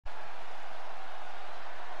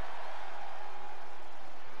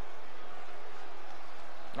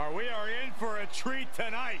We are in for a treat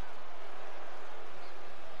tonight.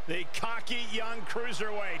 The cocky young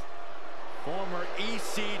cruiserweight. Former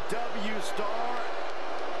ECW star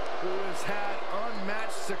who has had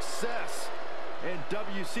unmatched success in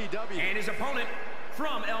WCW. And his opponent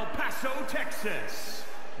from El Paso, Texas,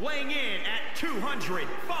 weighing in at 205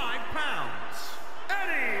 pounds,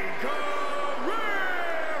 Eddie Guerrero.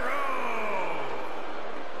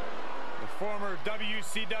 The former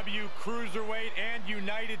WCW Cruiserweight and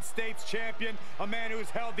United States champion, a man who has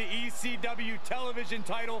held the ECW television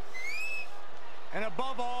title. And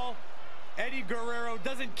above all, Eddie Guerrero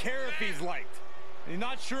doesn't care if he's liked. He's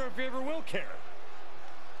not sure if he ever will care.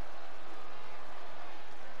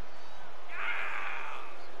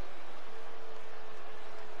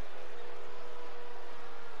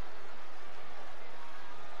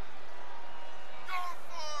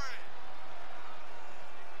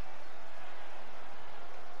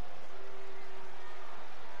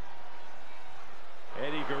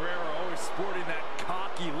 Eddie Guerrero always sporting that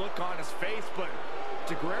cocky look on his face, but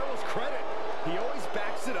to Guerrero's credit, he always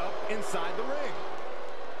backs it up inside the ring.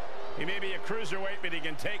 He may be a cruiserweight, but he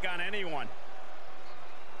can take on anyone.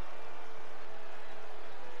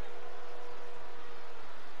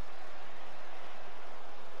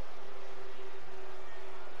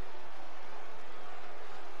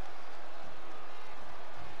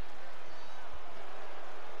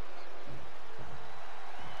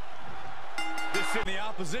 This in the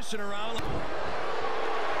opposition around. What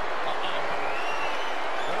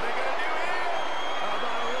are they going to do here? How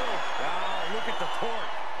about a little? Wow, look at the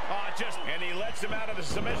torque. And he lets him out of the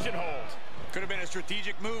submission hold. Could have been a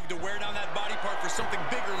strategic move to wear down that body part for something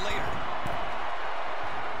bigger later.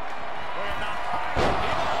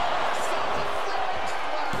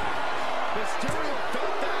 Mysterio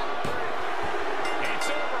felt that. It's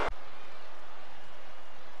over.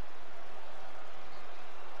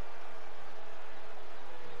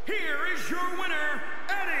 Here is your winner,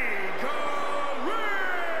 Eddie Guerrero.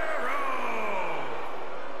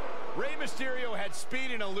 Rey Mysterio had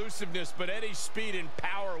speed and elusiveness, but Eddie's speed and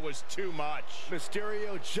power was too much.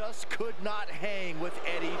 Mysterio just could not hang with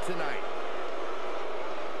Eddie tonight.